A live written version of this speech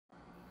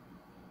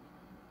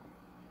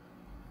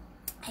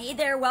Hey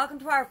there, welcome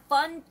to our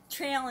fun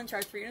challenge,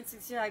 our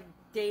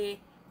 365-day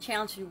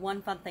challenge to do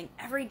one fun thing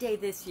every day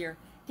this year,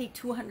 day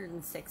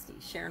 260.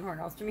 Sharon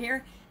Horne-Ellstrom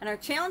here, and our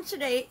challenge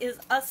today is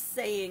a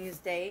sayings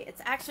day.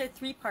 It's actually a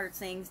three-part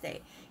sayings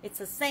day. It's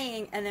a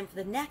saying, and then for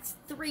the next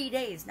 3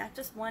 days, not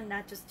just one,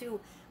 not just two,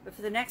 but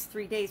for the next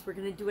 3 days, we're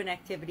going to do an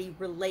activity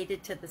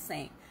related to the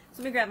saying.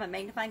 So let me grab my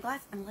magnifying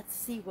glass, and let's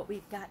see what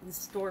we've got in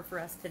store for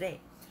us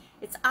today.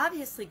 It's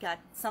obviously got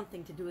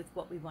something to do with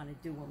what we want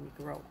to do when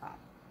we grow up.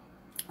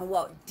 And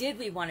what did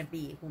we want to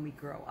be when we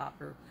grow up,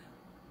 or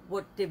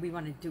what did we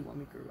want to do when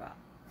we grew up?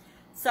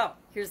 So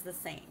here's the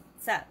saying.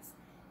 It says,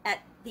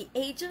 at the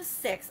age of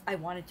 6, I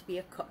wanted to be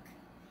a cook.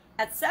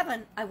 At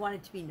 7, I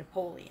wanted to be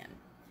Napoleon.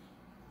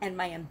 And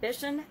my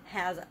ambition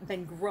has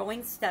been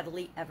growing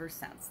steadily ever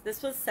since.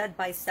 This was said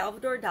by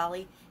Salvador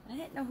Dali. And I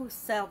didn't know who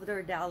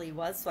Salvador Dali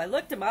was, so I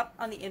looked him up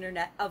on the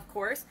internet, of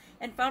course,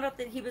 and found out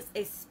that he was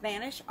a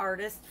Spanish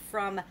artist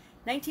from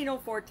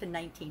 1904 to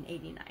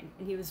 1989.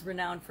 And he was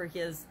renowned for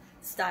his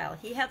style.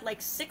 He had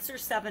like 6 or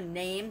 7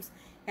 names,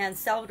 and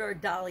Salvador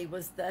Dali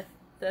was the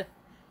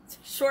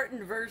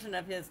shortened version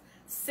of his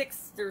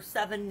 6 or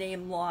 7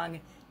 name long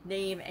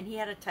name, and he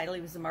had a title.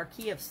 He was the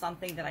Marquis of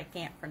something that I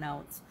can't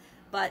pronounce.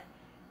 But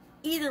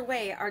either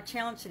way, our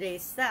challenge today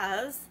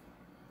says,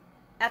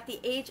 at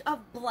the age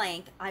of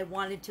blank, I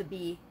wanted to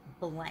be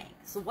blank.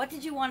 So what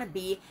did you want to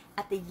be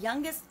at the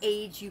youngest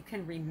age you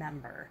can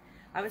remember?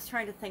 I was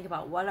trying to think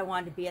about what I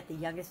wanted to be at the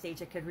youngest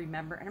age I could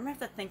remember, and I'm going to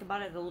have to think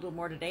about it a little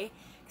more today,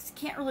 because I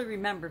can't really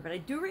remember, but I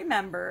do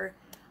remember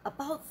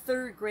about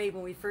 3rd grade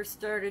when we first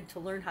started to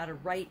learn how to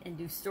write and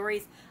do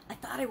stories. I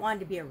thought I wanted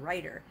to be a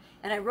writer,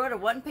 and I wrote a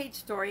 1-page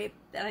story,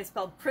 and I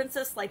spelled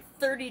princess like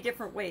 30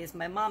 different ways.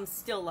 My mom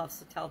still loves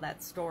to tell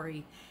that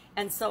story,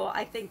 and so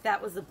I think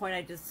that was the point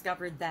I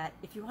discovered that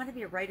if you want to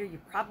be a writer, you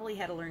probably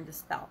had to learn to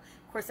spell.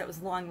 Of course, that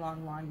was long,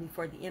 long, long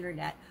before the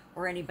internet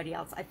or anybody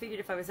else. I figured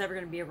if I was ever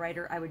going to be a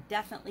writer, I would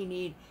definitely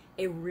need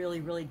a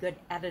really, really good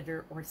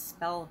editor or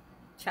spell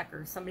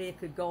checker, somebody that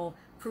could go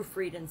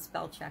proofread and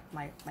spell check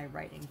my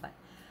writing. But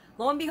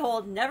lo and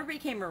behold, never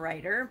became a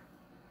writer,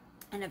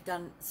 and have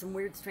done some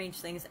weird, strange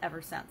things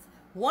ever since.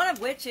 One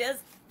of which is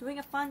doing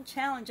a fun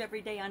challenge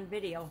every day on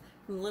video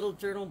from a little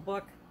journal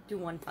book. Do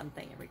one fun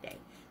thing every day.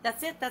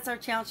 That's it. That's our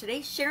challenge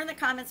today. Share in the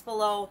comments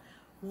below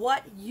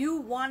what you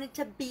wanted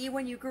to be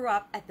when you grew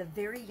up at the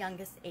very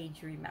youngest age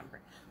you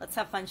remember. Let's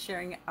have fun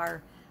sharing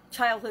our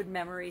childhood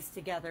memories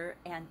together.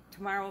 And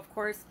tomorrow, of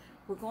course,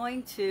 we're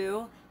going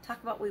to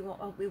talk about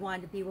what we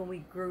wanted to be when we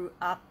grew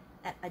up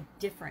at a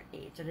different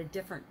age, at a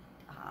different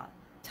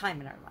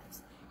time in our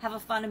lives. Have a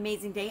fun,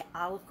 amazing day.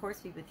 I'll, of course,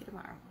 be with you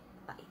tomorrow.